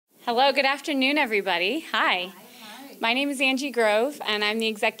Hello, good afternoon, everybody. Hi. My name is Angie Grove, and I'm the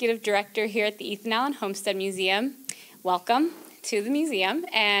Executive Director here at the Ethan Allen Homestead Museum. Welcome to the museum,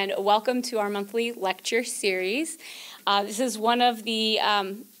 and welcome to our monthly lecture series. This is one of the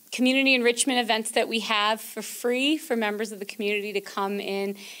community enrichment events that we have for free for members of the community to come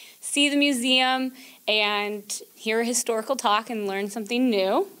in, see the museum, and hear a historical talk and learn something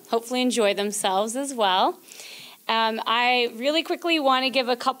new. Hopefully enjoy themselves as well. I really quickly want to give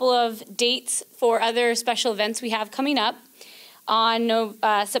a couple of dates for other special events we have coming up. On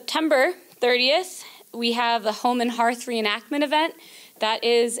September 30th, we have the Home and Hearth reenactment event. That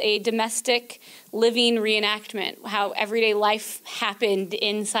is a domestic living reenactment, how everyday life happened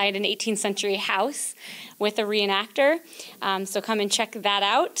inside an 18th century house with a reenactor. So come and check that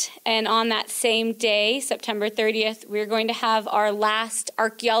out. And on that same day, September 30th, we're going to have our last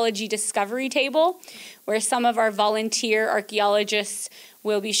archaeology discovery table, where some of our volunteer archaeologists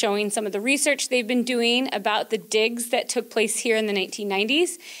will be showing some of the research they've been doing about the digs that took place here in the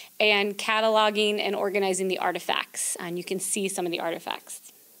 1990s and cataloging and organizing the artifacts. And you can see some of the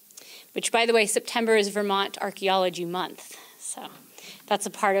artifacts, which, by the way, September is Vermont Archaeology Month. So that's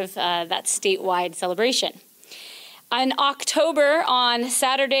a part of that statewide celebration. In October, on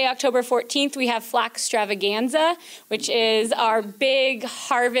Saturday, October 14th, we have Flax Extravaganza, which is our big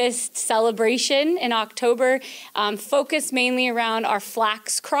harvest celebration in October, focused mainly around our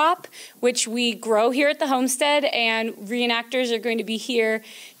flax crop, which we grow here at the homestead, and reenactors are going to be here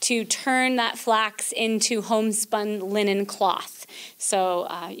to turn that flax into homespun linen cloth. So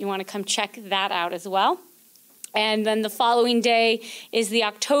you want to come check that out as well. And then the following day is the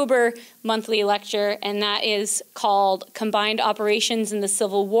October monthly lecture, and that is called Combined Operations in the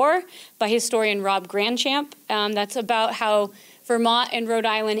Civil War by historian Rob Grandchamp. That's about how Vermont and Rhode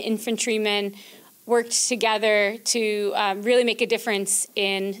Island infantrymen worked together to really make a difference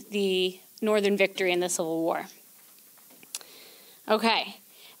in the Northern victory in the Civil War. Okay.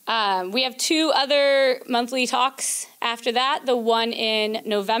 We have two other monthly talks after that. The one in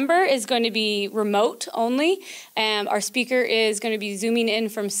November is going to be remote only. Our speaker is going to be zooming in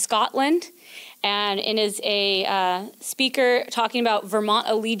from Scotland, and it is a speaker talking about Vermont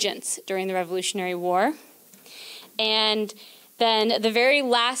allegiance during the Revolutionary War. And then the very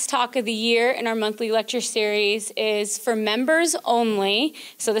last talk of the year in our monthly lecture series is for members only.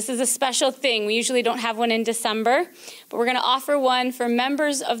 So this is a special thing. We usually don't have one in December, but we're going to offer one for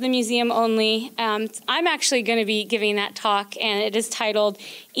members of the museum only. I'm actually going to be giving that talk, and it is titled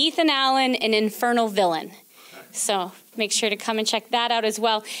Ethan Allen, an Infernal Villain. So make sure to come and check that out as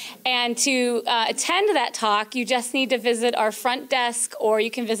well. And to attend that talk, you just need to visit our front desk, or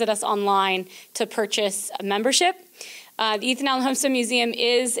you can visit us online to purchase a membership. The Ethan Allen Homestead Museum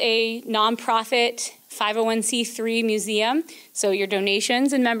is a nonprofit 501c3 museum, so your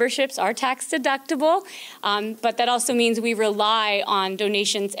donations and memberships are tax deductible, but that also means we rely on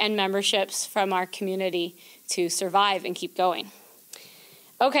donations and memberships from our community to survive and keep going.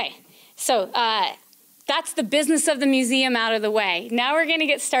 Okay, so that's the business of the museum out of the way. Now we're going to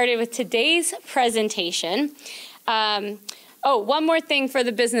get started with today's presentation. Oh, one more thing for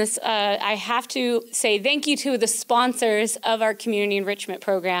the business. I have to say thank you to the sponsors of our community enrichment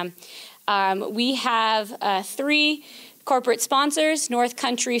program. We have three corporate sponsors: North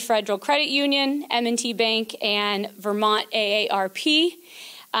Country Federal Credit Union, M&T Bank, and Vermont AARP.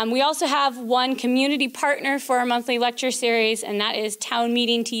 We also have one community partner for our monthly lecture series, and that is Town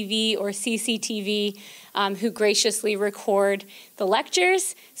Meeting TV, or CCTV, who graciously record the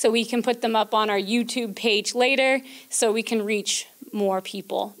lectures so we can put them up on our YouTube page later so we can reach more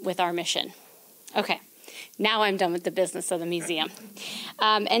people with our mission. Okay, now I'm done with the business of the museum.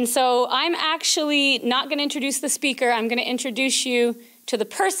 And so I'm actually not going to introduce the speaker. I'm going to introduce you to the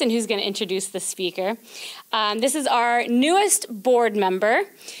person who's going to introduce the speaker. This is our newest board member,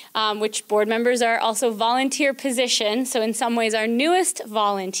 which board members are also volunteer positions, so in some ways our newest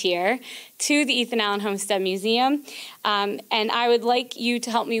volunteer to the Ethan Allen Homestead Museum. And I would like you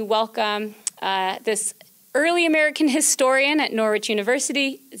to help me welcome this early American historian at Norwich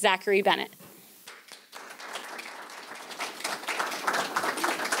University, Zachary Bennett.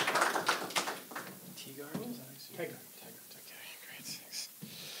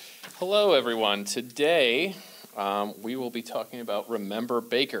 Hello, everyone. Today, we will be talking about Remember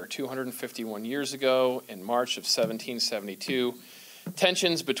Baker. 251 years ago, in March of 1772,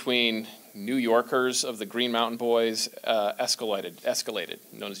 tensions between New Yorkers of the Green Mountain Boys escalated,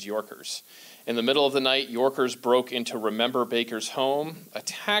 known as Yorkers. In the middle of the night, Yorkers broke into Remember Baker's home,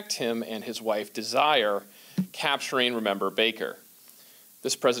 attacked him and his wife Desire, capturing Remember Baker.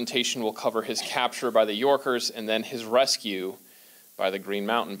 This presentation will cover his capture by the Yorkers and then his rescue by the Green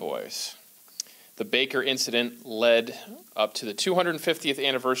Mountain Boys. The Baker incident led up to the 250th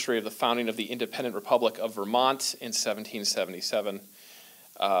anniversary of the founding of the independent Republic of Vermont in 1777,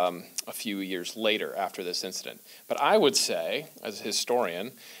 a few years later after this incident. But I would say, as a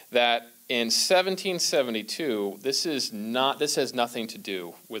historian, that in 1772, this has nothing to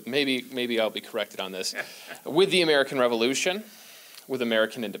do with, maybe I'll be corrected on this, with the American Revolution, with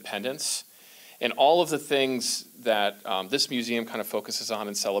American independence, and all of the things that this museum kind of focuses on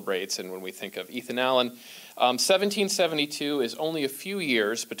and celebrates. And when we think of Ethan Allen, 1772 is only a few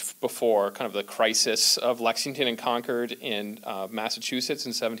years before kind of the crisis of Lexington and Concord in Massachusetts in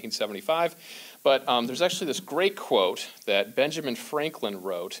 1775. But there's actually this great quote that Benjamin Franklin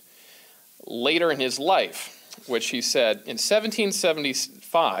wrote later in his life, which he said, in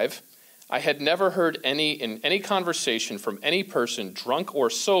 1775, I had never heard in any conversation from any person, drunk or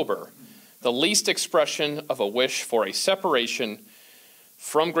sober, the least expression of a wish for a separation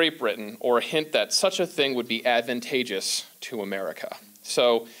from Great Britain or a hint that such a thing would be advantageous to America.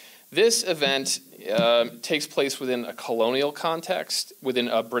 So this event takes place within a colonial context, within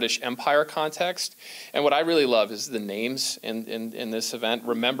a British Empire context. And what I really love is the names in this event.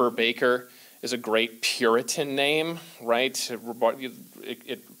 Remember Baker is a great Puritan name, right?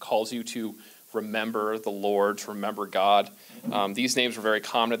 It calls you to remember the Lord, to remember God. These names were very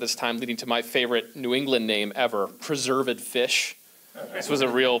common at this time, leading to my favorite New England name ever, Preserved Fish. This was a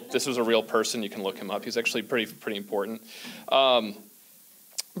real person. You can look him up. He's actually pretty important.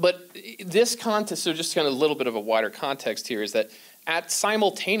 But this context, so just kind of a little bit of a wider context here, is that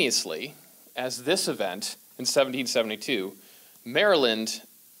simultaneously as this event in 1772, Maryland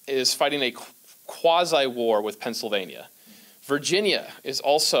is fighting a quasi-war with Pennsylvania. Virginia is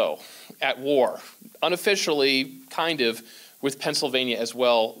also at war, unofficially kind of, with Pennsylvania as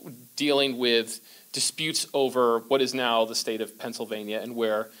well, dealing with disputes over what is now the state of Pennsylvania and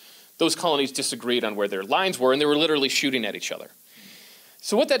where those colonies disagreed on where their lines were, and they were literally shooting at each other.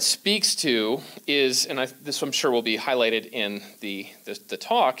 So what that speaks to is, and this I'm sure will be highlighted in the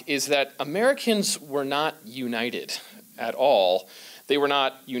talk, is that Americans were not united at all. They were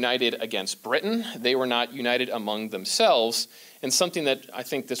not united against Britain. They were not united among themselves. And something that I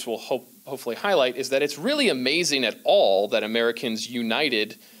think this will hopefully highlight is that it's really amazing at all that Americans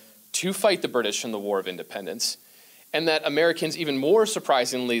united to fight the British in the War of Independence, and that Americans, even more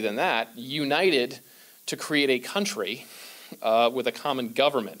surprisingly than that, united to create a country with a common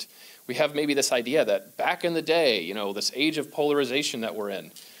government. We have maybe this idea that back in the day, this age of polarization that we're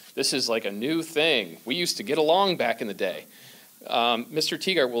in, this is like a new thing. We used to get along back in the day. Mr.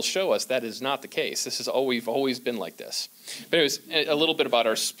 Tegart will show us that is not the case. We've always been like this. But anyways, a little bit about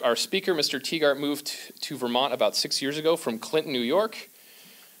our speaker. Mr. Tegart moved to Vermont about 6 years ago from Clinton, New York,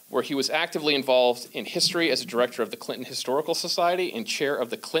 where he was actively involved in history as a director of the Clinton Historical Society and chair of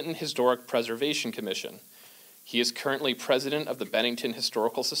the Clinton Historic Preservation Commission. He is currently president of the Bennington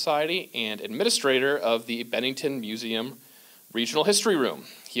Historical Society and administrator of the Bennington Museum Regional History Room.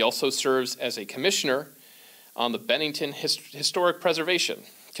 He also serves as a commissioner on the Bennington Historic Preservation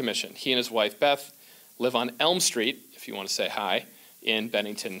Commission. He and his wife, Beth, live on Elm Street, if you want to say hi, in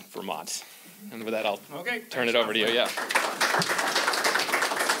Bennington, Vermont. And with that, I'll turn it over to you. Yeah.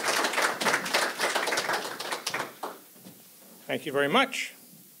 Thank you very much.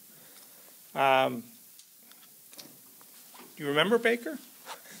 Do you remember Baker?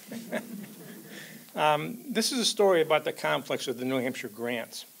 This is a story about the conflicts of the New Hampshire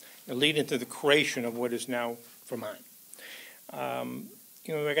grants that lead into the creation of what is now Vermont.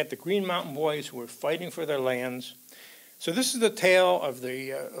 We got the Green Mountain Boys who were fighting for their lands. So this is the tale of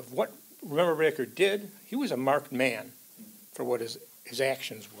of what Remember Baker did. He was a marked man for what his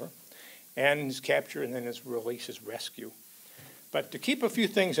actions were, and his capture and then his release, his rescue. But to keep a few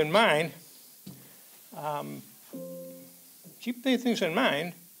things in mind,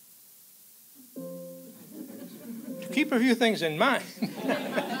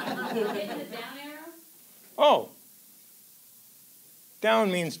 Oh,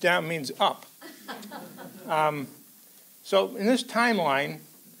 down means up. So in this timeline,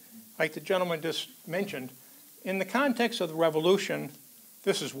 like the gentleman just mentioned, in the context of the Revolution,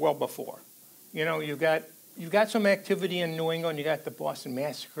 this is well before. You've got some activity in New England. You got the Boston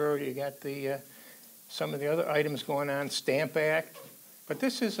Massacre. You got some of the other items going on, Stamp Act. But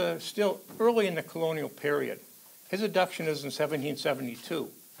this is still early in the colonial period. His abduction is in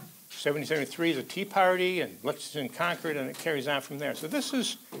 1772. 1773 is a Tea Party, and Lexington and Concord, and it carries on from there. So this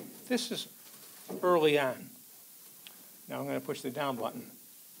is early on. Now I'm going to push the down button.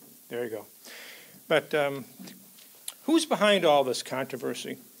 There you go. But who's behind all this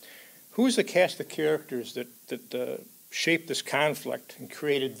controversy? Who's the cast of characters that shaped this conflict and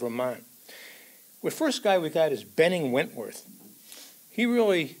created Vermont. The first guy we got is Benning Wentworth. He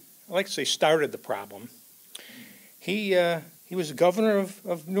really, I like to say, started the problem. He was governor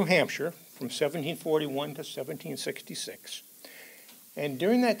of New Hampshire from 1741 to 1766. And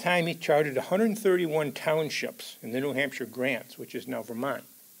during that time, he chartered 131 townships in the New Hampshire grants, which is now Vermont.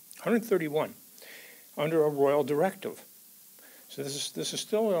 131, under a royal directive. So this is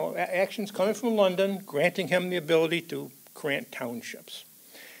still actions coming from London, granting him the ability to grant townships.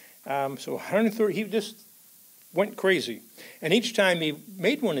 So 130, he just went crazy. And each time he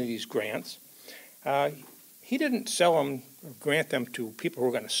made one of these grants, he didn't sell them or grant them to people who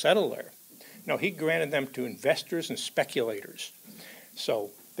were going to settle there. No, he granted them to investors and speculators. So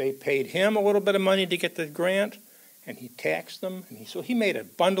they paid him a little bit of money to get the grant, and he taxed them. And so he made a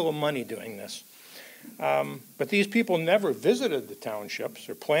bundle of money doing this. But these people never visited the townships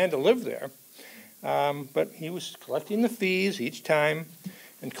or planned to live there. But he was collecting the fees each time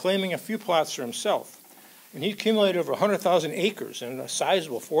and claiming a few plots for himself. And he accumulated over 100,000 acres and a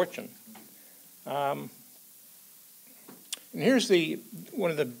sizable fortune. And here's in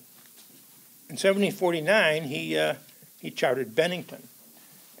 1749, he chartered Bennington.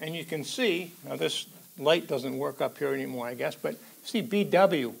 And you can see, now this light doesn't work up here anymore, I guess, but see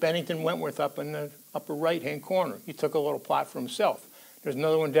BW, Bennington Wentworth, up in the upper right-hand corner. He took a little plot for himself. There's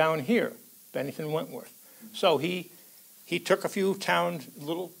another one down here, Bennington Wentworth. So he took a few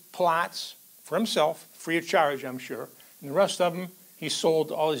little plots for himself, free of charge, I'm sure, and the rest of them he sold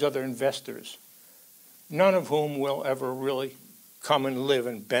to all these other investors, none of whom will ever really come and live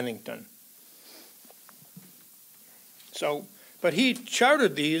in Bennington. So, but he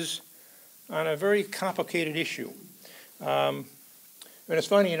chartered these on a very complicated issue. And it's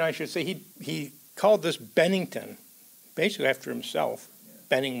funny, I should say, he called this Bennington, basically after himself,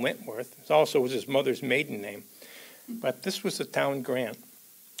 Benning Wentworth. It also was his mother's maiden name. But this was the town grant.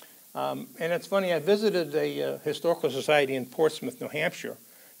 And it's funny, I visited a historical society in Portsmouth, New Hampshire,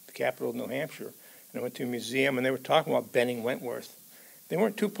 the capital of New Hampshire, and I went to a museum, and they were talking about Benning Wentworth. They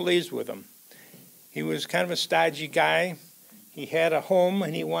weren't too pleased with him. He was kind of a stodgy guy. He had a home,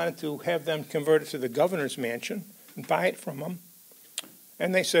 and he wanted to have them convert it to the governor's mansion and buy it from him.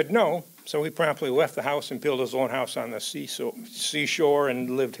 And they said no, so he promptly left the house and built his own house on the seashore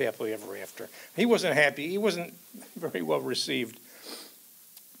and lived happily ever after. He wasn't happy. He wasn't very well received.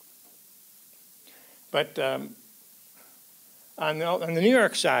 But on the New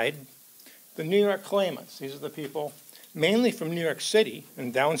York side, the New York claimants, these are the people mainly from New York City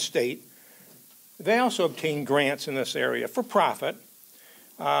and downstate, they also obtained grants in this area for profit,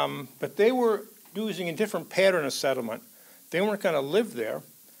 but they were using a different pattern of settlement. They weren't going to live there.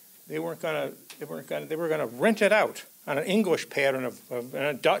 They were going to rent it out on an English pattern and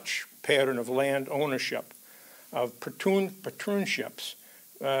a Dutch pattern of land ownership, of patroonships,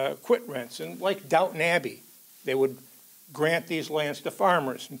 quit rents, and like Downton Abbey, they would grant these lands to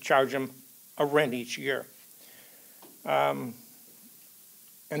farmers and charge them a rent each year.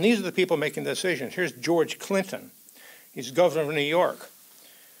 And these are the people making decisions. Here's George Clinton. He's governor of New York.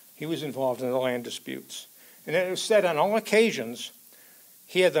 He was involved in the land disputes. And it was said on all occasions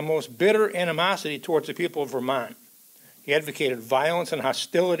he had the most bitter animosity towards the people of Vermont. He advocated violence and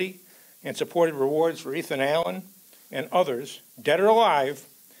hostility and supported rewards for Ethan Allen and others, dead or alive,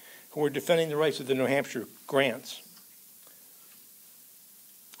 who were defending the rights of the New Hampshire grants.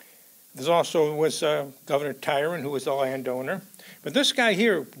 There also was Governor Tyron, who was the landowner. But this guy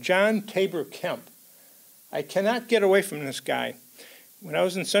here, John Tabor Kemp, I cannot get away from this guy. When I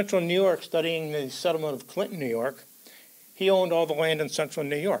was in central New York studying the settlement of Clinton, New York, he owned all the land in central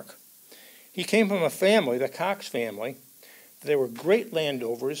New York. He came from a family, the Cox family. They were great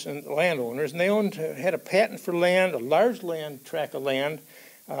landowners, and they had a patent for land, a large land tract of land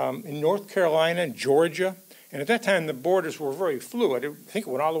in North Carolina and Georgia. And at that time, the borders were very fluid. I think it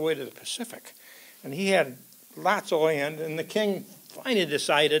went all the way to the Pacific. And he had lots of land, and the king finally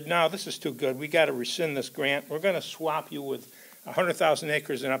decided, no, this is too good. We got to rescind this grant. We're going to swap you with 100,000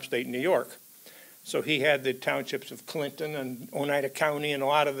 acres in upstate New York. So he had the townships of Clinton and Oneida County and a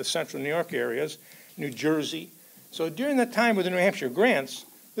lot of the central New York areas, New Jersey. So during the time with the New Hampshire grants,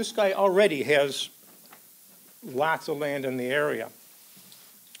 this guy already has lots of land in the area.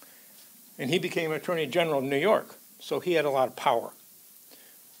 And he became Attorney General of New York, so he had a lot of power.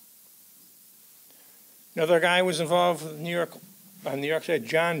 Another guy was involved with New York, on the New York side,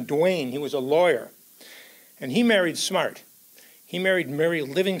 John Duane. He was a lawyer, and he married smart. He married Mary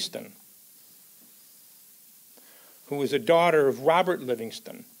Livingston, who was a daughter of Robert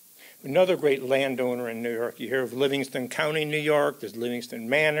Livingston, another great landowner in New York. You hear of Livingston County, New York. There's Livingston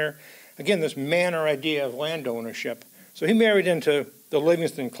Manor. Again, this manor idea of land ownership So he married into the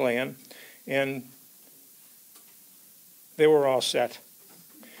Livingston clan, and they were all set.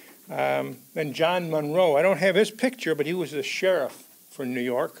 Then John Monroe, I don't have his picture, but he was the sheriff for New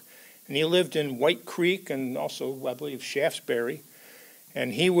York, and he lived in White Creek and also, I believe, Shaftesbury,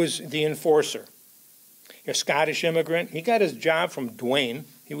 and he was the enforcer. A Scottish immigrant. He got his job from Duane.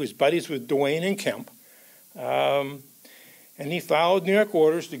 He was buddies with Duane and Kemp. And he followed New York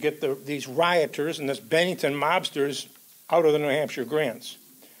orders to get these rioters and this Bennington mobsters out of the New Hampshire grants.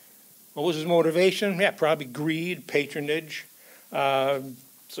 What was his motivation? Yeah, probably greed, patronage.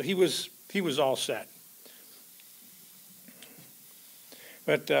 So he was all set.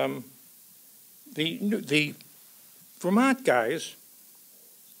 But the Vermont guys,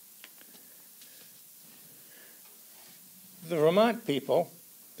 the Vermont people,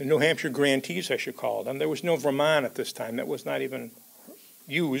 the New Hampshire grantees, I should call them. There was no Vermont at this time. That was not even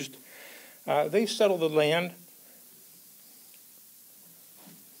used. They settled the land.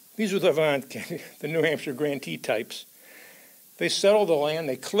 These were the Vermont, the New Hampshire grantee types. They settled the land.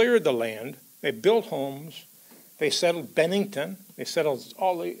 They cleared the land. They built homes. They settled Bennington. They settled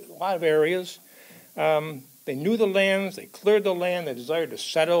a lot of areas. They knew the lands. They cleared the land. They desired to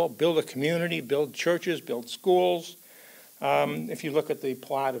settle, build a community, build churches, build schools. If you look at the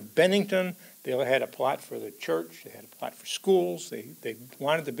plot of Bennington, they had a plot for the church. They had a plot for schools. They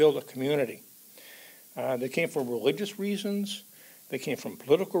wanted to build a community. They came for religious reasons. They came from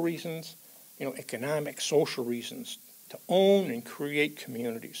political reasons, economic, social reasons, to own and create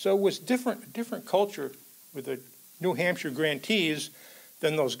communities. So it was a different culture with the New Hampshire grantees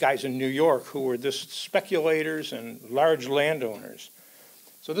than those guys in New York who were just speculators and large landowners.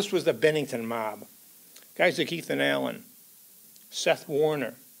 So this was the Bennington mob. Guys like Ethan Allen, Seth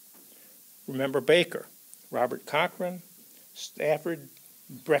Warner, remember Baker, Robert Cochran, Stafford,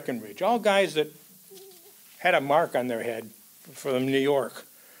 Breckinridge, all guys that had a mark on their head from New York.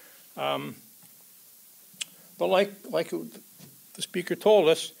 But like the speaker told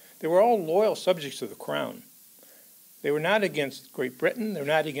us, they were all loyal subjects of the crown. They were not against Great Britain. They were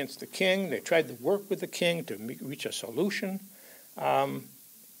not against the king. They tried to work with the king to reach a solution.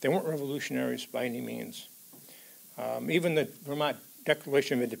 They weren't revolutionaries by any means. Even the Vermont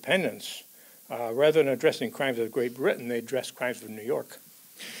Declaration of Independence, rather than addressing crimes of Great Britain, they addressed crimes of New York.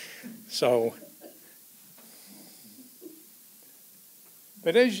 So,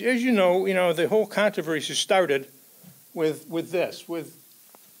 but as you know, the whole controversy started with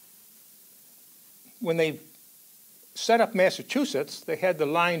when they set up Massachusetts, they had the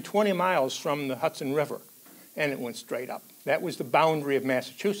line 20 miles from the Hudson River, and it went straight up. That was the boundary of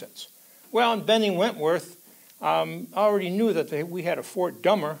Massachusetts. Well, in Benning Wentworth, already knew that we had a Fort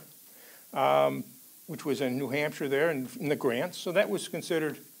Dummer, which was in New Hampshire there in the grants, so that was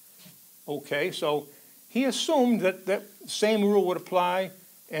considered okay. So he assumed that that same rule would apply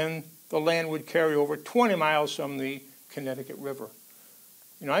and the land would carry over 20 miles from the Connecticut River.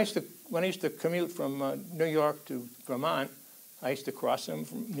 When I used to commute from New York to Vermont, I used to cross them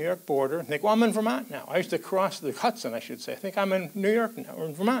from New York border and think, well, I'm in Vermont now. I used to cross the Hudson, I should say. I think I'm in New York now, or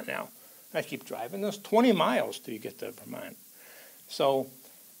in Vermont now. I keep driving. There's 20 miles till you get to Vermont. So,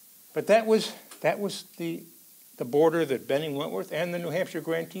 but that was the border that Benning Wentworth and the New Hampshire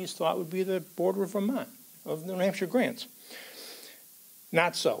grantees thought would be the border of Vermont, of the New Hampshire grants.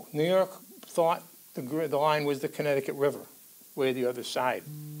 Not so. New York thought the line was the Connecticut River, way the other side.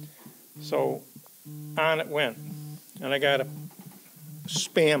 So on it went. And I got a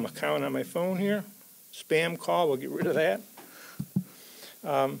spam account on my phone here. Spam call, we'll get rid of that.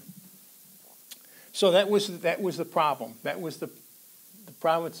 So that was the problem. That was the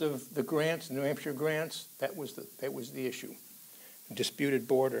province of the grants, the New Hampshire grants. That was the issue, the disputed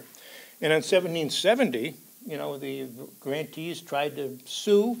border. And in 1770, the grantees tried to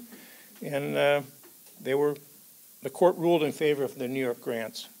sue, and the court ruled in favor of the New York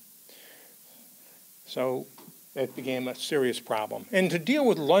grants. So that became a serious problem. And to deal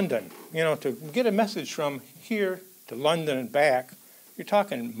with London, to get a message from here to London and back, you're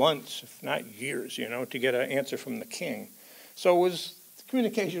talking months, if not years, to get an answer from the king. So the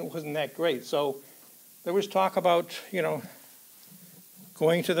communication wasn't that great. So there was talk about,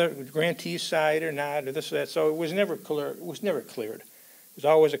 going to the grantee side or not, or this or that. So it was never clear. It was never cleared. It was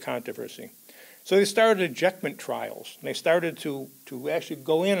always a controversy. So they started ejectment trials. And they started to actually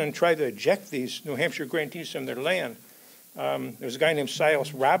go in and try to eject these New Hampshire grantees from their land. There's a guy named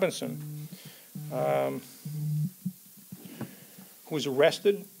Silas Robinson who was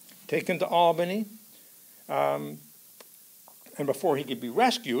arrested, taken to Albany, and before he could be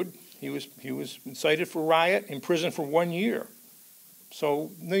rescued, he was cited for riot, imprisoned for 1 year.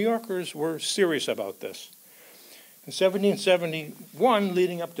 So New Yorkers were serious about this. In 1771,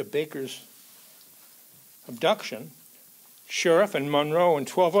 leading up to Baker's abduction, Sheriff and Monroe and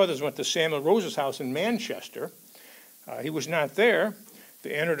 12 others went to Samuel Rose's house in Manchester. He was not there.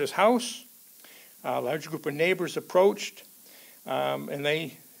 They entered his house. A large group of neighbors approached, and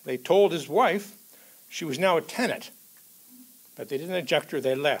they told his wife she was now a tenant, but they didn't eject her.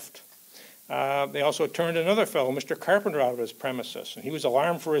 They left. They also turned another fellow, Mr. Carpenter, out of his premises, and he was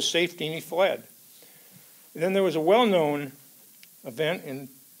alarmed for his safety, and he fled. And then there was a well-known event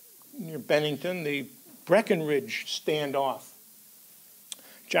near Bennington, the Breckenridge standoff.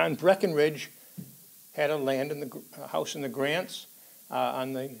 John Breckenridge had a land in the house in the Grants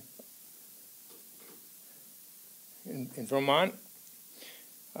in Vermont,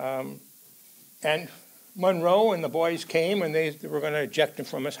 and Monroe and the boys came, and they were going to eject him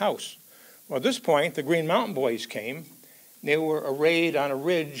from his house. Well, at this point, the Green Mountain Boys came. They were arrayed on a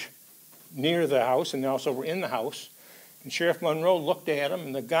ridge near the house, and they also were in the house. And Sheriff Monroe looked at him,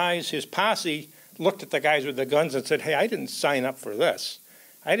 and the guys, his posse, looked at the guys with the guns and said, "Hey, I didn't sign up for this.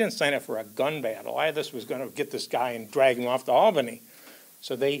 I didn't sign up for a gun battle. I just was going to get this guy and drag him off to Albany."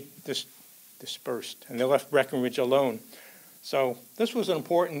 So they just dispersed, and they left Breckenridge alone. So this was an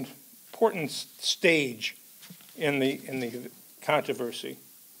important stage in the controversy.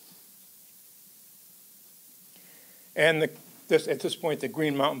 And at this point, the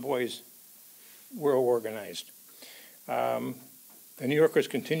Green Mountain Boys were organized. The New Yorkers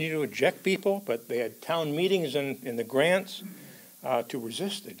continued to eject people, but they had town meetings in the Grants to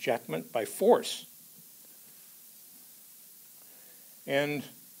resist ejectment by force. And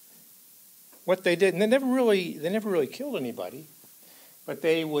what they did, and they never really killed anybody, but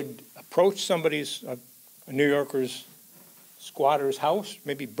they would approach a New Yorker's squatter's house,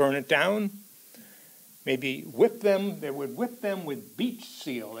 maybe burn it down, maybe whip them. They would whip them with beech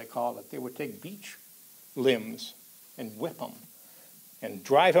seal, they called it. They would take beech limbs and whip them and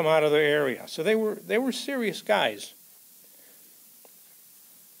drive them out of their area. So they were serious guys.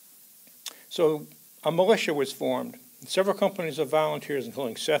 So a militia was formed. Several companies of volunteers,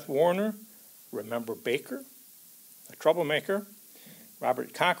 including Seth Warner, Remember Baker, a troublemaker,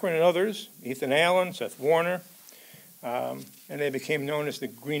 Robert Cochran and others, Ethan Allen, Seth Warner, and they became known as the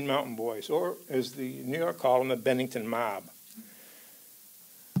Green Mountain Boys, or as the New York called them, the Bennington Mob.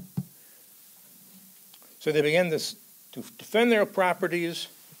 So they began to defend their properties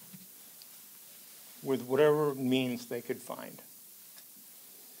with whatever means they could find.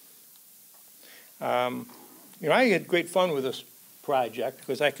 I had great fun with this project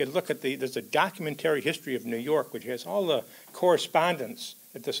because I could look at there's a documentary history of New York, which has all the correspondence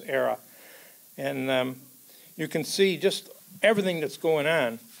at this era. And you can see just everything that's going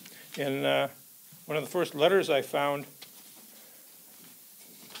on. And one of the first letters I found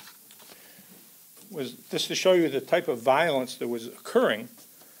was just to show you the type of violence that was occurring.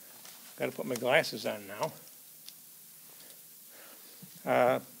 Got to put my glasses on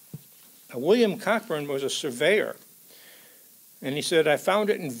now. William Cochran was a surveyor, and he said, "I found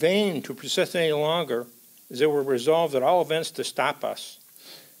it in vain to persist any longer, as they were resolved at all events to stop us.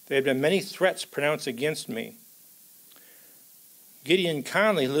 There had been many threats pronounced against me. Gideon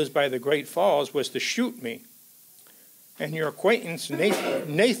Conley, who lives by the Great Falls, was to shoot me. And your acquaintance,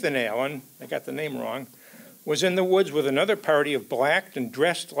 Nathan Allen, I got the name wrong, was in the woods with another party of blacked and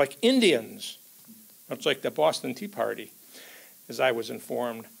dressed like Indians." That's like the Boston Tea Party, as I was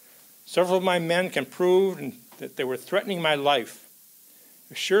informed. "Several of my men can prove that they were threatening my life.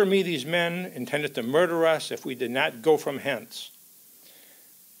 Assure me these men intended to murder us if we did not go from hence.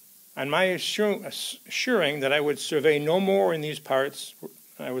 On my assuring that I would survey no more in these parts,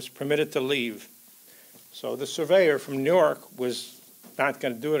 I was permitted to leave." So the surveyor from New York was not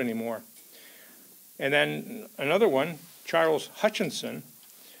going to do it anymore. And then another one, Charles Hutchinson,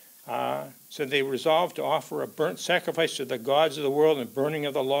 said they resolved to offer a burnt sacrifice to the gods of the world and burning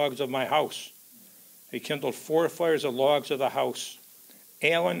of the logs of my house. They kindled 4 fires of logs of the house.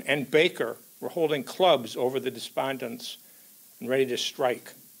 Allen and Baker were holding clubs over the despondents and ready to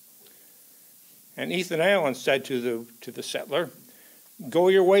strike. And Ethan Allen said to the settler, "Go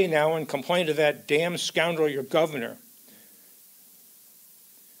your way now and complain to that damn scoundrel, your governor.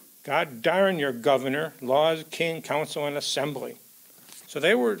 God darn your governor, laws, king, council, and assembly." So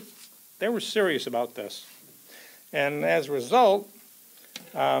they were serious about this. And as a result,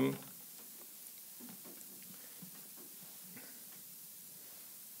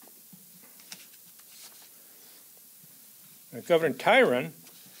 Governor Tyron,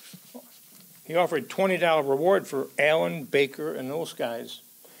 he offered $20 reward for Allen, Baker, and those guys.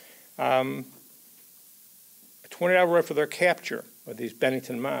 A $20 reward for their capture of these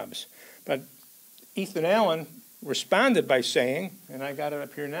Bennington mobs. But Ethan Allen responded by saying, and I got it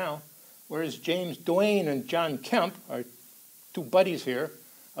up here now, whereas James Duane and John Kemp, our two buddies here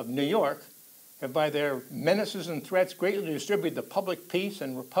of New York, have by their menaces and threats greatly disturbed the public peace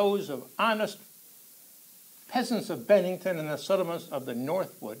and repose of honest peasants of Bennington and the settlements of the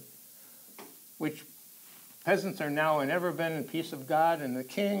Northwood, which peasants are now and ever been in peace of God and the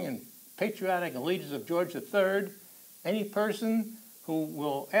King and patriotic allegiance of George III. Any person who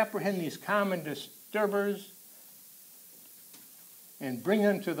will apprehend these common disturbers and bring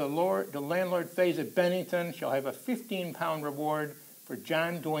them to the landlord phase at Bennington shall have a 15-pound reward for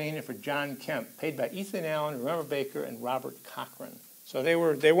John Duane and for John Kemp, paid by Ethan Allen, Remember Baker, and Robert Cochran. So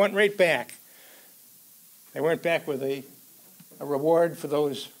they went right back. They went back with a reward for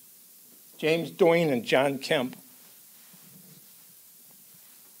those James Duane and John Kemp.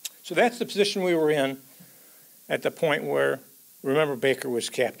 So that's the position we were in at the point where Remember Baker was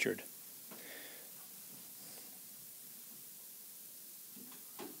captured.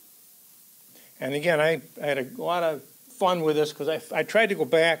 And again, I had a lot of fun with this because I tried to go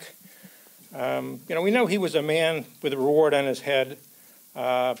back. We know he was a man with a reward on his head,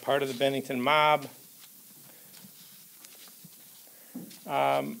 part of the Bennington mob.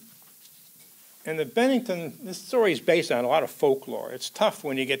 And the Bennington, this story is based on a lot of folklore. It's tough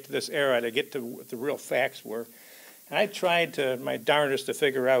when you get to this era to get to what the real facts were. And I tried my darndest to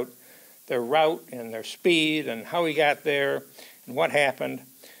figure out their route and their speed and how he got there and what happened.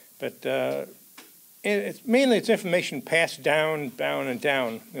 But it's mainly information passed down and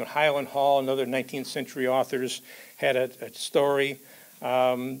down. Highland Hall and other 19th century authors had a story.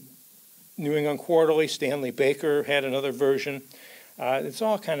 New England Quarterly, Stanley Baker had another version. It's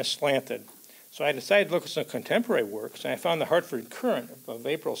all kind of slanted. So I decided to look at some contemporary works, and I found the Hartford Courant of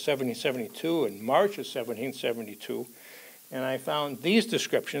April 1772 and March of 1772. And I found these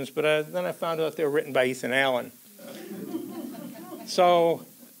descriptions, but then I found out they were written by Ethan Allen. So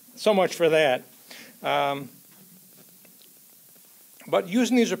much for that. But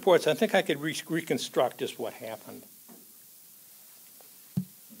using these reports, I think I could reconstruct just what happened.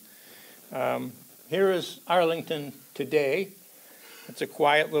 Here is Arlington today. It's a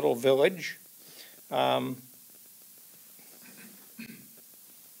quiet little village. And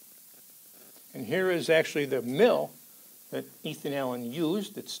here is actually the mill that Ethan Allen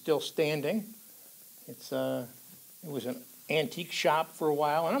used. It's still standing. It was an antique shop for a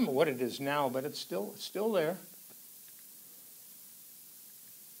while. I don't know what it is now, but it's still there.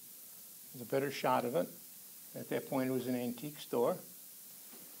 There's a better shot of it. At that point, it was an antique store.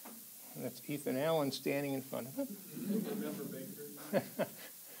 And that's Ethan Allen standing in front of it. Remember Baker?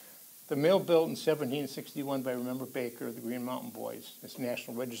 The mill built in 1761 by Remember Baker of the Green Mountain Boys. It's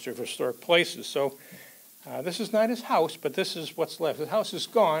National Register of Historic Places. So this is not his house, but this is what's left. His house is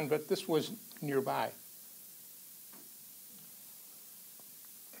gone, but this was nearby.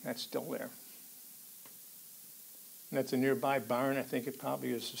 That's still there. And that's a nearby barn. I think it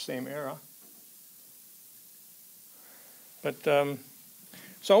probably is the same era. But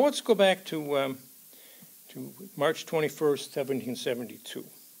so let's go back to March 21st, 1772.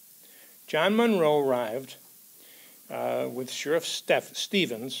 John Monroe arrived with Sheriff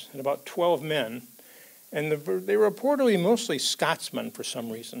Stevens and about 12 men, and they were reportedly mostly Scotsmen for some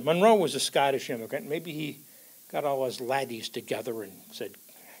reason. Monroe was a Scottish immigrant. Maybe he got all his laddies together and said,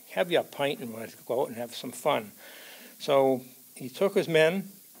 have you a pint and wanted to go out and have some fun. So he took his men,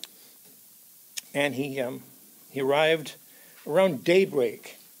 and he arrived around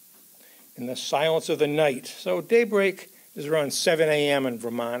daybreak in the silence of the night. So daybreak is around 7 a.m. in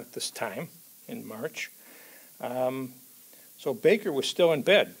Vermont at this time in March. So Baker was still in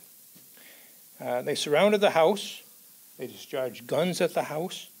bed. They surrounded the house. They discharged guns at the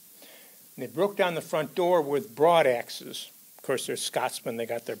house. And they broke down the front door with broadaxes. Of course, they're Scotsmen. They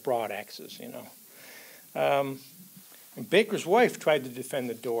got their broadaxes, And Baker's wife tried to defend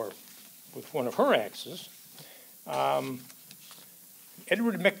the door with one of her axes.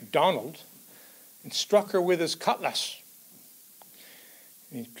 Edward MacDonald and struck her with his cutlass,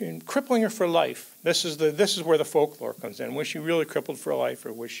 and crippling her for life. This is where the folklore comes in. Was she really crippled for life,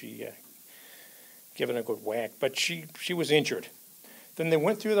 or was she given a good whack? But she was injured. Then they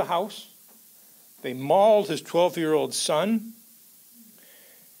went through the house. They mauled his 12-year-old son,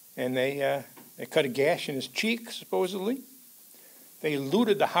 and they cut a gash in his cheek, supposedly. They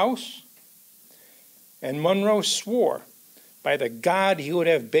looted the house, and Monroe swore by the God he would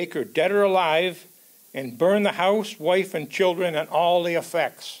have Baker dead or alive and burn the house, wife, and children and all the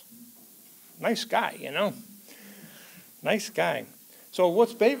effects. Nice guy, Nice guy. So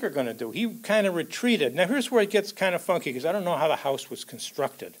what's Baker going to do? He kind of retreated. Now here's where it gets kind of funky because I don't know how the house was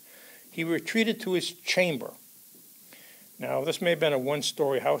constructed. He retreated to his chamber. Now, this may have been a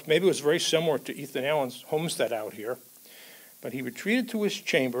one-story house. Maybe it was very similar to Ethan Allen's homestead out here. But he retreated to his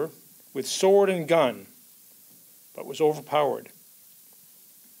chamber with sword and gun, but was overpowered.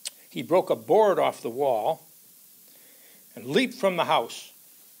 He broke a board off the wall and leaped from the house,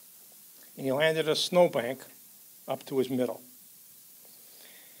 and he landed a snowbank up to his middle.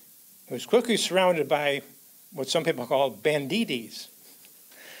 He was quickly surrounded by what some people call banditis.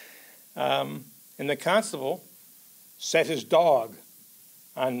 And the constable set his dog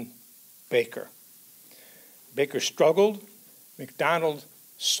on Baker. Baker struggled. MacDonald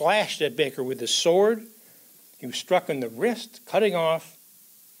slashed at Baker with his sword. He was struck in the wrist, cutting off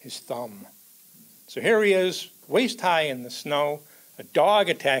his thumb. So here he is, waist high in the snow, a dog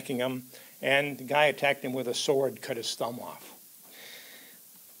attacking him, and the guy attacked him with a sword, cut his thumb off.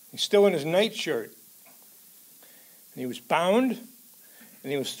 He's still in his nightshirt. And he was bound,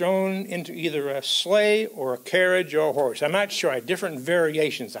 and he was thrown into either a sleigh or a carriage or a horse. I'm not sure. I had different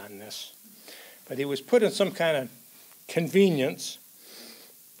variations on this. But he was put in some kind of convenience.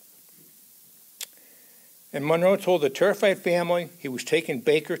 And Monroe told the terrified family he was taking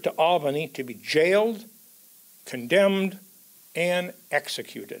Baker to Albany to be jailed, condemned, and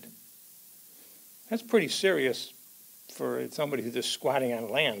executed. That's pretty serious for somebody who's just squatting on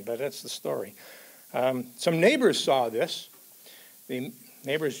land, but that's the story. Some neighbors saw this. The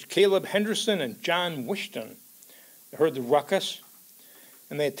neighbors Caleb Henderson and John Wishton heard the ruckus,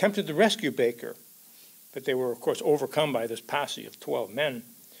 and they attempted to rescue Baker. But they were, of course, overcome by this posse of 12 men.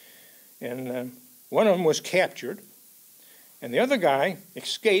 And one of them was captured, and the other guy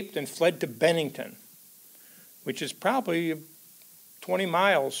escaped and fled to Bennington, which is probably 20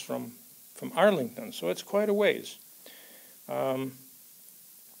 miles from Arlington, so it's quite a ways. And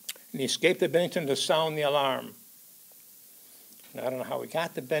he escaped to Bennington to sound the alarm. And I don't know how he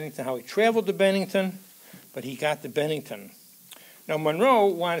got to Bennington, how he traveled to Bennington, but he got to Bennington. Now, Monroe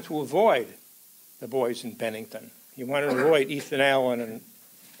wanted to avoid the boys in Bennington. He wanted to avoid Ethan Allen and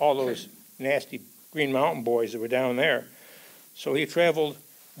all those nasty Green Mountain boys that were down there. So he traveled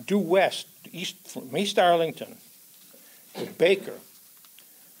due west, from East Arlington, with Baker,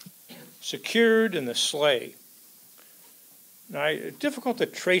 secured in the sleigh. Now, it's difficult to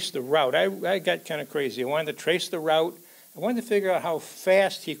trace the route. I got kind of crazy. I wanted to trace the route. I wanted to figure out how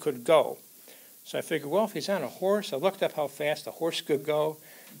fast he could go. So I figured, well, if he's on a horse, I looked up how fast a horse could go.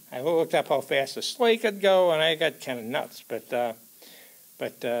 I looked up how fast a sleigh could go, and I got kind of nuts.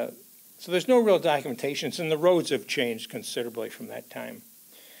 So there's no real documentation, and the roads have changed considerably from that time.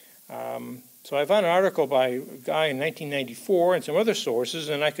 So I found an article by a guy in 1994 and some other sources,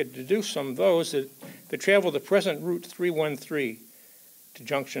 and I could deduce some of those that travel the present Route 313 to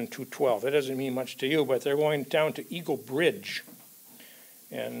Junction 212. That doesn't mean much to you, but they're going down to Eagle Bridge.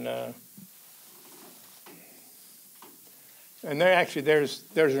 And there actually, there's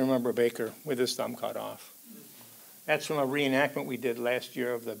Remember Baker with his thumb cut off. That's from a reenactment we did last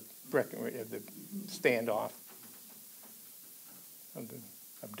year of the standoff, of the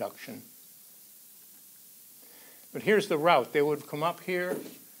abduction. But here's the route. They would come up here,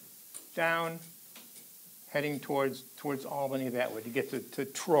 down, heading towards Albany that way to get to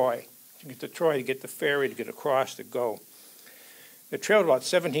Troy. To get to Troy, to get the ferry, to get across, to go. They traveled about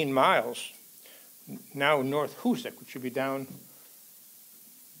 17 miles, now north Hoosick, which should be down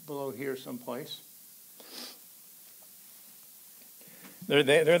below here someplace. There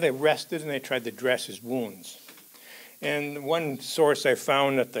they rested and they tried to dress his wounds. And one source I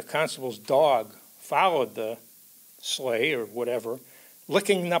found that the constable's dog followed the sleigh or whatever,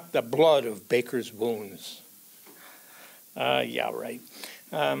 licking up the blood of Baker's wounds. Yeah, right.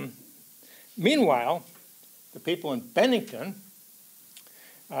 Meanwhile, the people in Bennington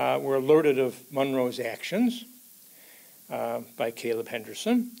were alerted of Monroe's actions by Caleb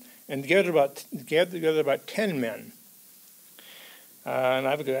Henderson and gathered together about 10 men. And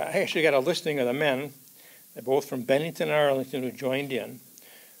I actually got a listing of the men, they're both from Bennington and Arlington, who joined in.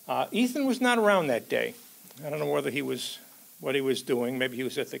 Ethan was not around that day. I don't know what he was doing. Maybe he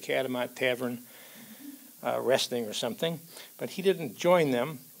was at the Catamount Tavern resting or something. But he didn't join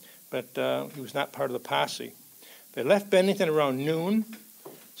them, but he was not part of the posse. They left Bennington around noon.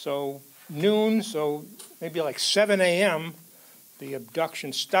 So maybe like 7 a.m., the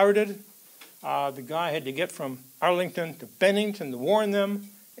abduction started. The guy had to get from Arlington to Bennington to warn them,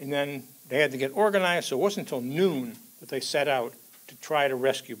 and then they had to get organized. So it wasn't until noon that they set out to try to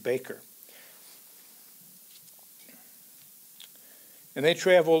rescue Baker. And they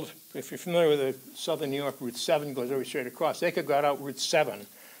traveled, if you're familiar with the southern New York, Route 7 goes over straight across. They could go out Route 7.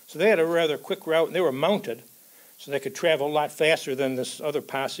 So they had a rather quick route, and they were mounted, so they could travel a lot faster than this other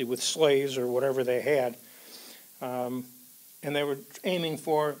posse with sleighs or whatever they had. and they were aiming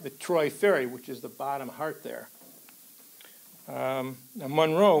for the Troy Ferry, which is the bottom heart there. Now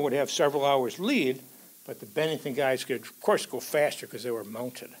Monroe would have several hours lead, but the Bennington guys could, of course, go faster because they were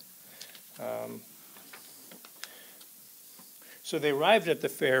mounted. So they arrived at the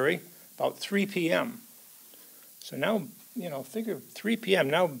ferry about 3 p.m. So now, figure 3 p.m.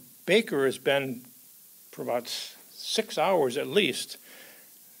 Now Baker has been for about 6 hours at least,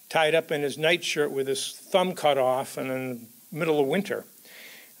 tied up in his nightshirt with his thumb cut off and in the middle of winter.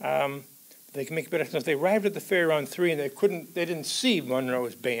 They can make better sense. They arrived at the ferry around 3 and they didn't see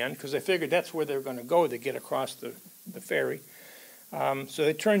Monroe's band because they figured that's where they were going to go to get across the ferry. So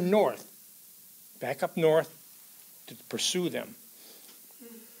they turned north, back up north to pursue them.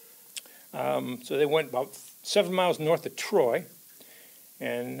 So they went about 7 miles north of Troy,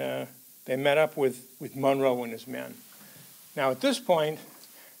 and they met up with Monroe and his men. Now at this point,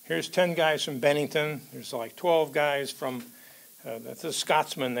 here's 10 guys from Bennington. There's like 12 guys from the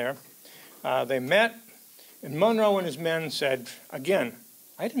Scotsman there. They met, and Monroe and his men said, again,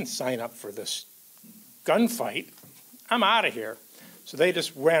 I didn't sign up for this gunfight. I'm out of here. So they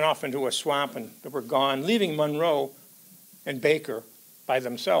just ran off into a swamp and they were gone, leaving Monroe and Baker by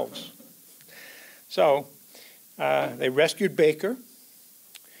themselves. So they rescued Baker,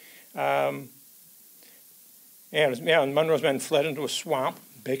 and Monroe's men fled into a swamp.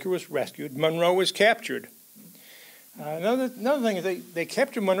 Baker was rescued. Monroe was captured. Another thing is they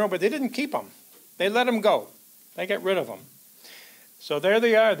captured Monroe, but they didn't keep him. They let him go. They got rid of him. So there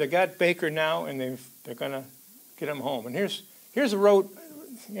they are. They got Baker now, and they're going to get him home. And here's a road.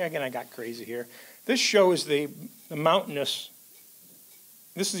 Yeah, again, I got crazy here. This shows the mountainous.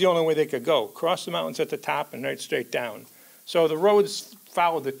 This is the only way they could go. Cross the mountains at the top and right straight down. So the roads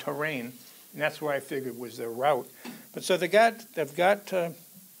follow the terrain, and that's where I figured was their route. But so they've got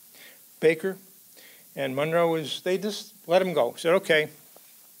Baker. And Monroe they just let him go. Said, okay,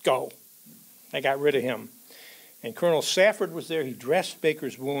 go. They got rid of him. And Colonel Safford was there. He dressed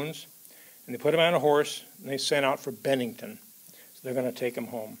Baker's wounds, and they put him on a horse, and they sent out for Bennington. So they're going to take him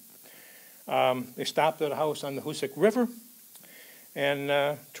home. They stopped at a house on the Hoosick River and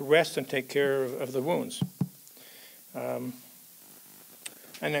to rest and take care of the wounds. And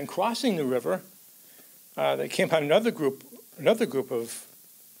then crossing the river, they came upon another group of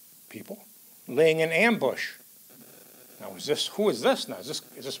people laying in ambush. Now, who is this now? Is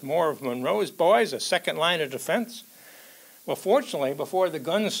this more of Monroe's boys, a second line of defense? Well, fortunately, before the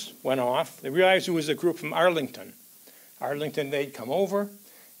guns went off, they realized it was a group from Arlington. Arlington, they'd come over,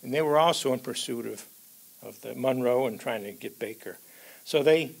 and they were also in pursuit of the Monroe and trying to get Baker. So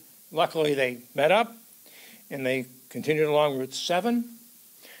luckily they met up, and they continued along Route 7,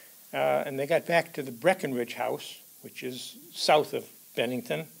 and they got back to the Breckenridge House, which is south of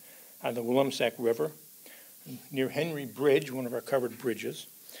Bennington, on the Willamsack River, near Henry Bridge, one of our covered bridges,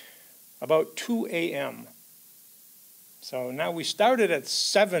 about 2 a.m. So now we started at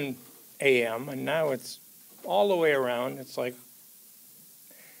 7 a.m., and now it's all the way around. It's like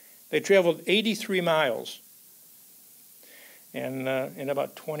they traveled 83 miles in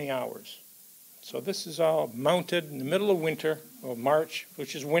about 20 hours. So this is all mounted in the middle of winter, or March,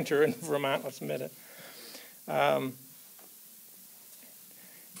 which is winter in Vermont, let's admit it.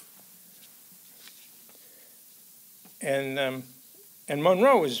 And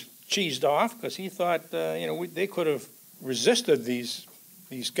Monroe was cheesed off because he thought, they could have resisted these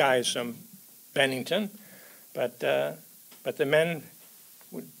guys from Bennington, but the men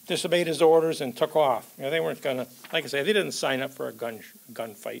disobeyed his orders and took off. They weren't going to, like I say, they didn't sign up for a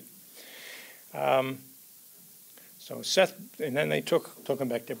gunfight. So and then they took him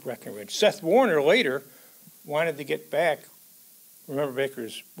back to Breckenridge. Seth Warner later wanted to get back, remember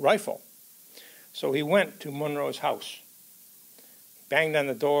Baker's rifle. So he went to Monroe's house, banged on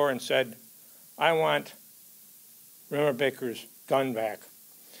the door and said, I want Remember Baker's gun back.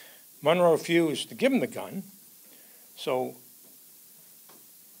 Monroe refused to give him the gun, so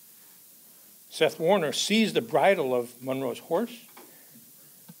Seth Warner seized the bridle of Monroe's horse.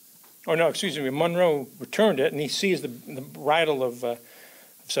 Monroe returned it, and he seized the bridle of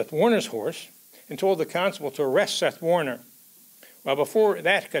Seth Warner's horse and told the constable to arrest Seth Warner. Well, before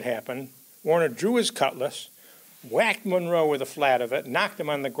that could happen, Warner drew his cutlass, whacked Monroe with the flat of it, knocked him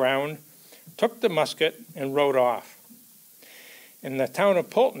on the ground, took the musket, and rode off. And the town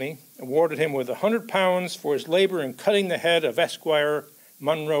of Pulteney awarded him with 100 pounds for his labor in cutting the head of Esquire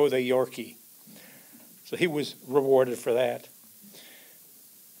Monroe the Yorkie. So he was rewarded for that.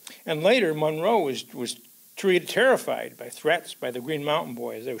 And later, Monroe was terrified by threats by the Green Mountain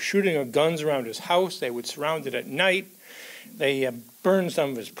Boys. They were shooting guns around his house. They would surround it at night. They burned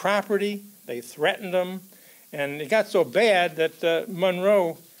some of his property. They threatened him. And it got so bad that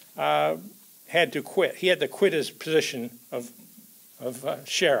Monroe had to quit. He had to quit his position of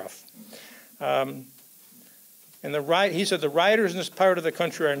sheriff. And he said the rioters in this part of the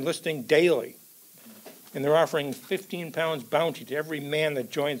country are enlisting daily, and they're offering 15 pounds bounty to every man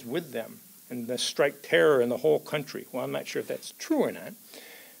that joins with them, and they strike terror in the whole country. Well, I'm not sure if that's true or not,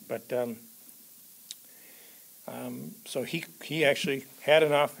 but so he actually had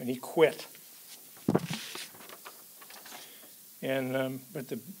enough and he quit. And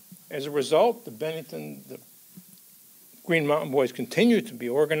as a result, the Green Mountain Boys continued to be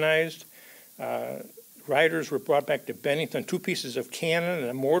organized. Rioters were brought back to Bennington, 2 pieces of cannon and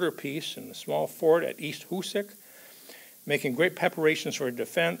a mortar piece in a small fort at East Hoosick, making great preparations for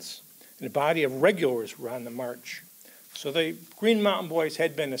defense. And a body of regulars were on the march. So the Green Mountain Boys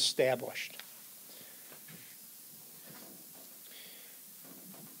had been established.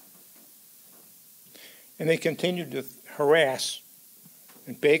 And they continued to harass,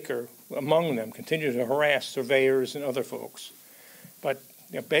 and Baker, among them, continued to harass surveyors and other folks. But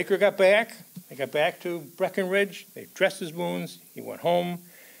Baker got back. They got back to Breckenridge. They dressed his wounds. He went home,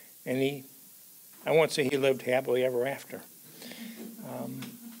 and I won't say he lived happily ever after.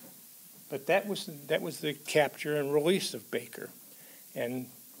 But that was the capture and release of Baker, and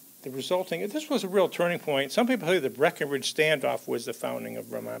this was a real turning point. Some people say the Breckenridge standoff was the founding of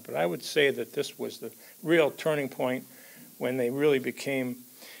Vermont, but I would say that this was the real turning point when they really became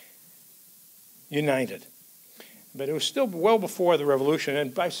united. But it was still well before the Revolution,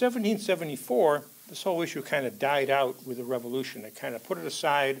 and by 1774, this whole issue kind of died out with the Revolution. They kind of put it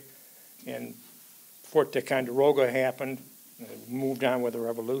aside, and Fort Ticonderoga happened, and they moved on with the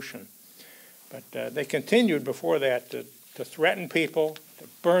Revolution. But they continued before that to threaten people, to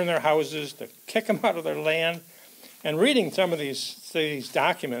burn their houses, to kick them out of their land. And reading some of these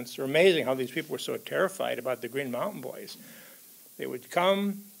documents, are amazing how these people were so terrified about the Green Mountain Boys. They would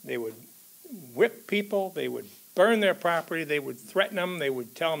come, they would whip people, they would burn their property, they would threaten them, they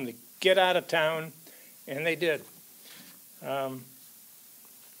would tell them to get out of town, and they did.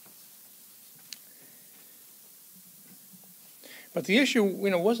 But the issue,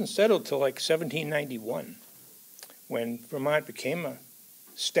 wasn't settled till like 1791, when Vermont became a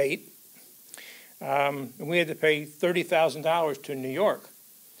state, and we had to pay $30,000 to New York.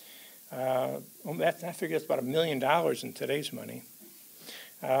 I figure that's about $1 million in today's money.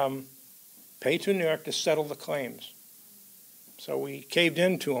 Pay to New York to settle the claims. So we caved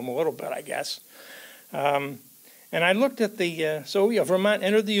into them a little bit, I guess. And I looked at Vermont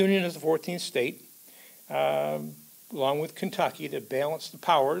entered the Union as the 14th state, along with Kentucky, to balance the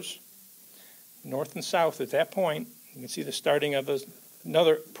powers, north and south at that point. You can see the starting of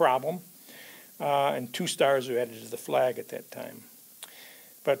another problem, and 2 stars were added to the flag at that time.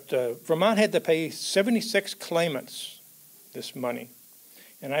 But Vermont had to pay 76 claimants this money.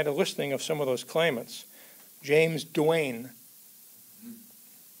 And I had a listing of some of those claimants. James Duane,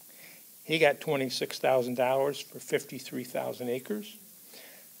 he got $26,000 for 53,000 acres.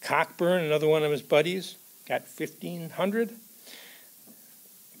 Cockburn, another one of his buddies, got $1,500.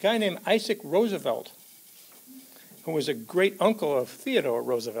 A guy named Isaac Roosevelt, who was a great uncle of Theodore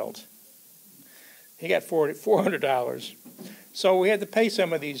Roosevelt, he got $400. So we had to pay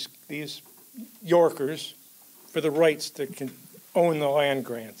some of these Yorkers for the rights to own the land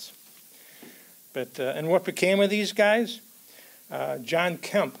grants. But and what became of these guys? John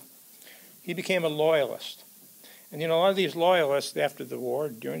Kemp, he became a loyalist. And a lot of these loyalists after the war,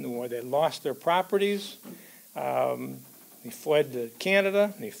 during the war, they lost their properties. He fled to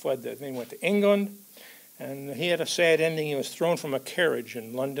Canada, and then he went to England, and he had a sad ending. He was thrown from a carriage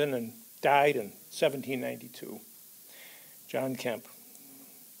in London and died in 1792. John Kemp,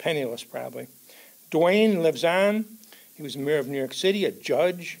 penniless probably. Duane lives on. He was mayor of New York City, a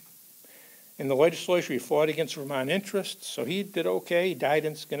judge. In the legislature, he fought against Vermont interests, so he did okay. He died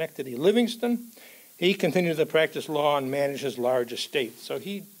in Schenectady. Livingston, he continued to practice law and manage his large estate. So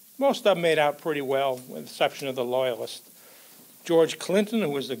most of them made out pretty well, with the exception of the loyalists. George Clinton, who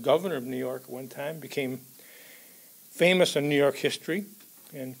was the governor of New York at one time, became famous in New York history,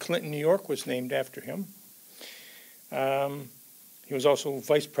 and Clinton, New York was named after him. He was also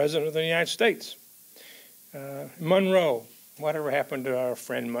vice president of the United States. Monroe, whatever happened to our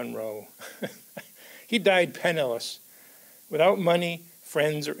friend Monroe? He died penniless, without money,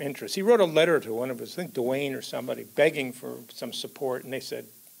 friends, or interests. He wrote a letter to one of his, I think Duane or somebody, begging for some support, and they said,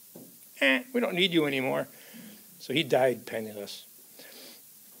 we don't need you anymore. So he died penniless.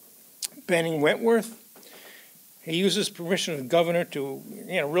 Benning Wentworth, he used his permission of the governor to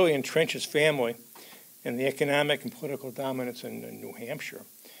really entrench his family in the economic and political dominance in New Hampshire.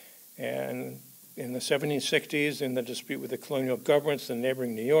 And in the 1760s in the dispute with the colonial governments in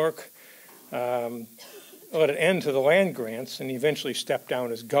neighboring New York. Let an end to the land grants, and he eventually stepped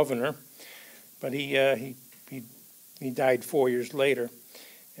down as governor. But he died 4 years later,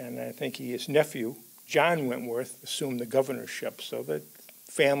 and I think his nephew, John Wentworth, assumed the governorship. So the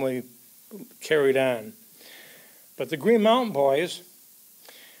family carried on. But the Green Mountain Boys,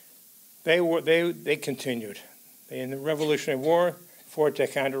 they continued. In the Revolutionary War, Fort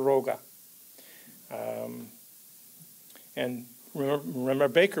Ticonderoga. And remember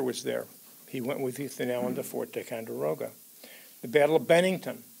Baker was there. He went with Ethan Allen to Fort Ticonderoga. The Battle of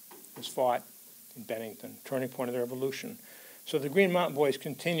Bennington was fought in Bennington, turning point of the Revolution. So the Green Mountain Boys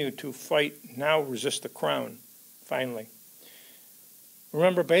continued to fight, now resist the crown, finally.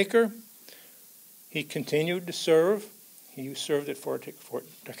 Remember Baker? He continued to serve. He served at Fort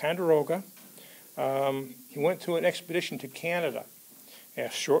Ticonderoga. He went to an expedition to Canada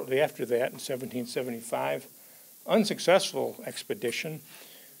shortly after that in 1775. Unsuccessful expedition.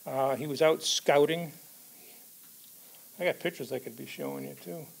 He was out scouting. I got pictures I could be showing you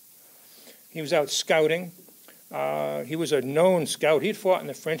too. He was out scouting. He was a known scout. He'd fought in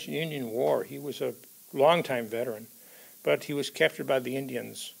the French and Indian War. He was a longtime veteran, but he was captured by the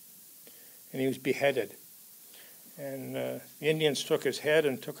Indians, and he was beheaded. And the Indians took his head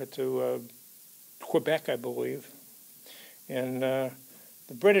and took it to Quebec, I believe. And the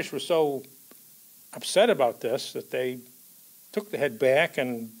British were so upset about this that they took the head back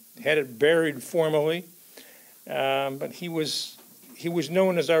and had it buried formally. But he was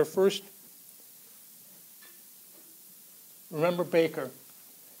known as our first. Remember Baker.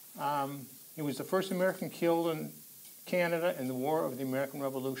 He was the first American killed in Canada in the War of the American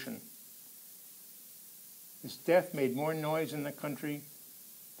Revolution. His death made more noise in the country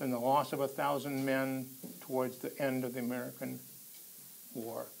than the loss of 1,000 men towards the end of the American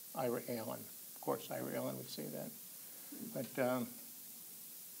War. Ira Allen. Of course, Ira Allen would say that. But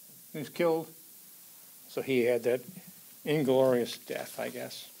he was killed, so he had that inglorious death, I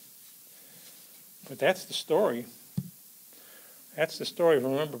guess. But that's the story. That's the story of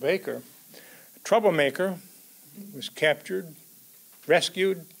Remember Baker. A troublemaker was captured,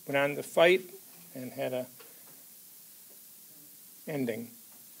 rescued, went on to fight, and had a ending.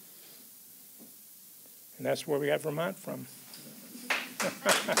 And that's where we got Vermont from.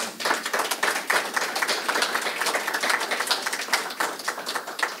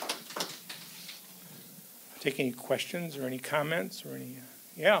 Take any questions or any comments or any,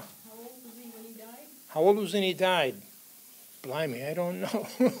 yeah. How old was he when he died? How old was he when he died? Blimey, I don't know.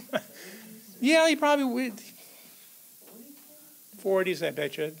 Yeah, he probably would. 40s, I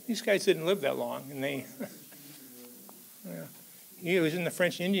bet you. These guys didn't live that long, and they. Yeah. He was in the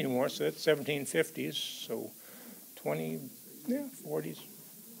French and Indian War, so that's 1750s, so 40s.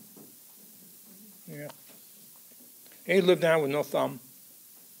 Yeah. He lived down with no thumb.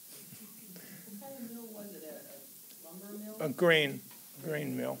 What kind of mill was it at? A lumber mill? A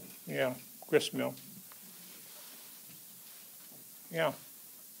grain mill, yeah, grist mill. Yeah.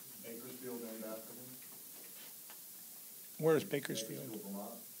 Bakersfield named after him? Where is Bakersfield? Bakersfield, Vermont,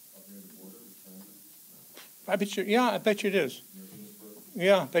 up near the border with Canada. I bet you, yeah, I bet you it is.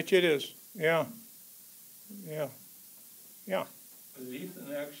 Yeah, I bet you it is. Yeah. Yeah. Yeah. Was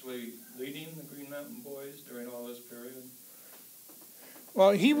Ethan actually leading the Green Mountain Boys during all this period?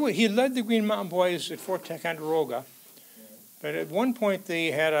 Well, he led the Green Mountain Boys at Fort Ticonderoga, but at one point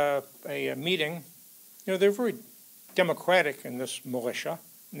they had a meeting. You know, they're very democratic in this militia,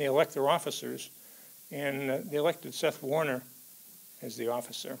 and they elect their officers, and they elected Seth Warner as the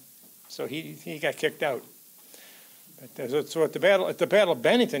officer. So he got kicked out. But so at the Battle of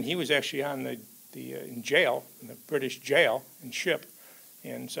Bennington, he was actually on in jail, in the British jail and ship,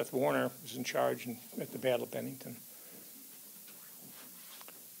 and Seth Warner was in charge at the Battle of Bennington.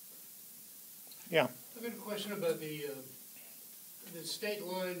 Yeah. I've got a question about the state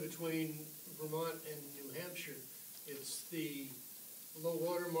line between Vermont and New Hampshire. It's the low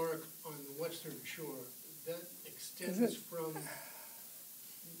water mark on the western shore. That extends from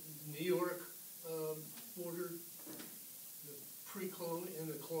New York border, in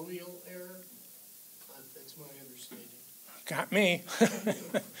the colonial era. That's my understanding. Got me.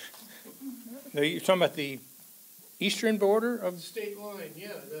 You're talking about the eastern border The of state line, yeah.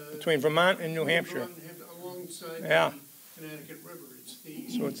 between Vermont and New Hampshire. Alongside Yeah. the Connecticut River.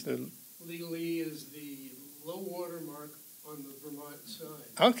 So it's the Legally is the low water mark on the Vermont side.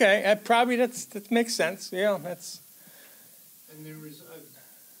 okay. That makes sense. Yeah, that's. And there was, I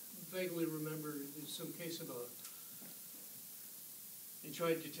vaguely remember there's some case about, they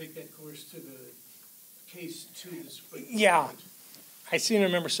tried to take that course to the Spring. Yeah. I seem to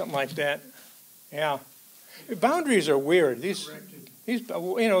remember something like that. Yeah. The boundaries are weird. These, you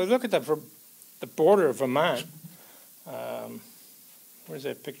know, look at the border of Vermont. Where's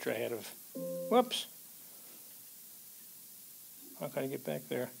that picture I had of? Whoops. How can I get back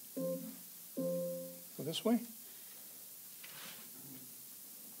there? Go this way?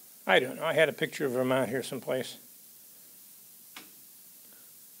 I don't know. I had a picture of Vermont here someplace.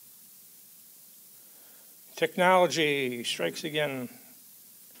 Technology strikes again.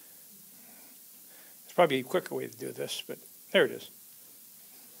 There's probably a quicker way to do this, but there it is.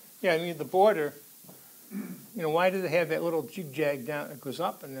 Yeah, I mean, the border, you know, why do they have that little jig-jag down? It goes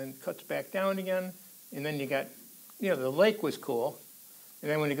up and then cuts back down again. And then you got, you know, the lake was cool.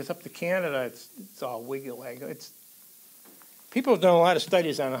 And then when it gets up to Canada, it's all wiggle-waggle. People have done a lot of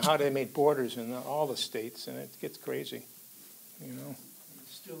studies on how they made borders in all the states, and it gets crazy, you know.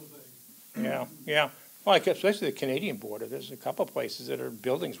 It's still vague. Yeah, yeah. Well, like especially the Canadian border. There's a couple of places that are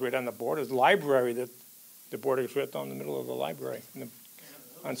buildings right on the border. There's a library that the border is right down the middle of the library.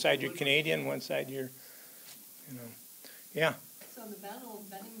 One side you're Canadian, one side you're, you know, yeah. So the Battle of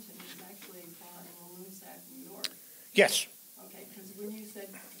Bennington was actually fought in Homestead, New York. Yes. Okay, because when you said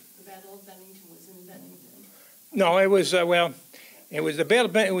the Battle of Bennington was in Bennington. No, it was well, it was the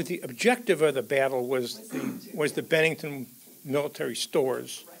battle. It was the objective of the battle was the Bennington military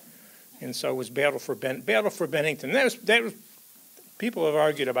stores, Right. and so it was battle for Bennington. That was people have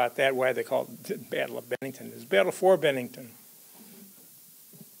argued about that, why they call it the Battle of Bennington. It was battle for Bennington.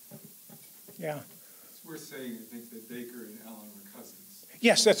 Yeah. It's worth saying, I think, that Baker and Allen were cousins.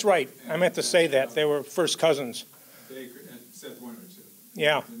 Yes, that's right. I meant to say that they were first cousins. Baker and Seth Warner too.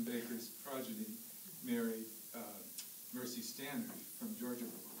 Yeah. And Baker's progeny married Mercy Stannard from Georgia,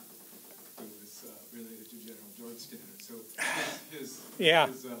 who was related to General George Stannard. So his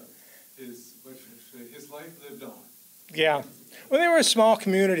life lived on. Yeah. Well, they were a small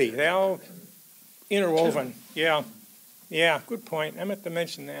community. They all interwoven. Yeah. Yeah. Good point. I meant to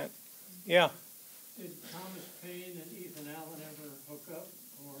mention that. Yeah. Did Thomas Paine and Ethan Allen ever hook up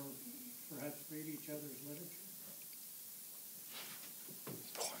or perhaps read each other's literature?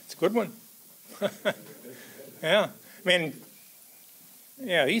 It's a good one. Yeah. I mean,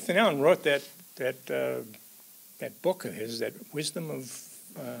 yeah, Ethan Allen wrote that book of his, that Wisdom of...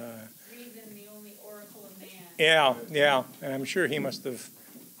 Reason, the only oracle of man. Yeah, yeah. And I'm sure he must have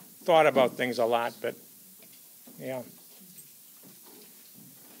thought about things a lot, but yeah.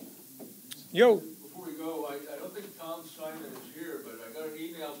 Yo. Before we go, I don't think Tom Simon is here, but I got an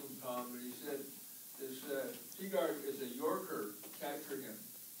email from Tom, and he said this Tegart is a Yorker captured him.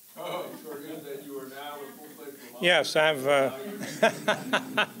 Oh. For him that you are now in full-fledged Vermont. Yes, I've...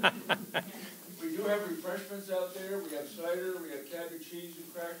 We do have refreshments out there. We have cider, we have cabbage cheese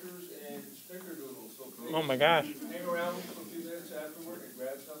and crackers, and snickerdoodles. So please, Oh, my gosh. hang around for a few minutes afterward and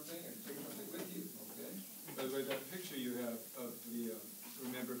grab something and take something with you, okay? By the way, that picture you have of the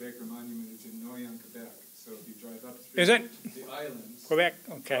Remember Baker Monument is in Noyon, Quebec. So if you drive up through Is it? the islands, Quebec?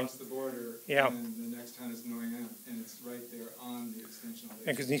 Okay. across the border, Yeah. and the next town is Noyon, and it's right there on the extension of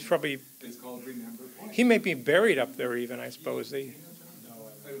Because he's probably... It's called Remember Point. He may be buried up there even, I suppose. No, I don't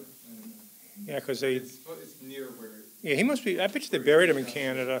know. Yeah, because they... It's near where... Yeah, he must be... I bet you they buried him in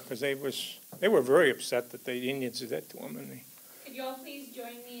Canada because they were very upset that the Indians did that to him. And Could you all please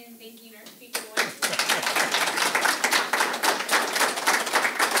join me in thanking our speaker once?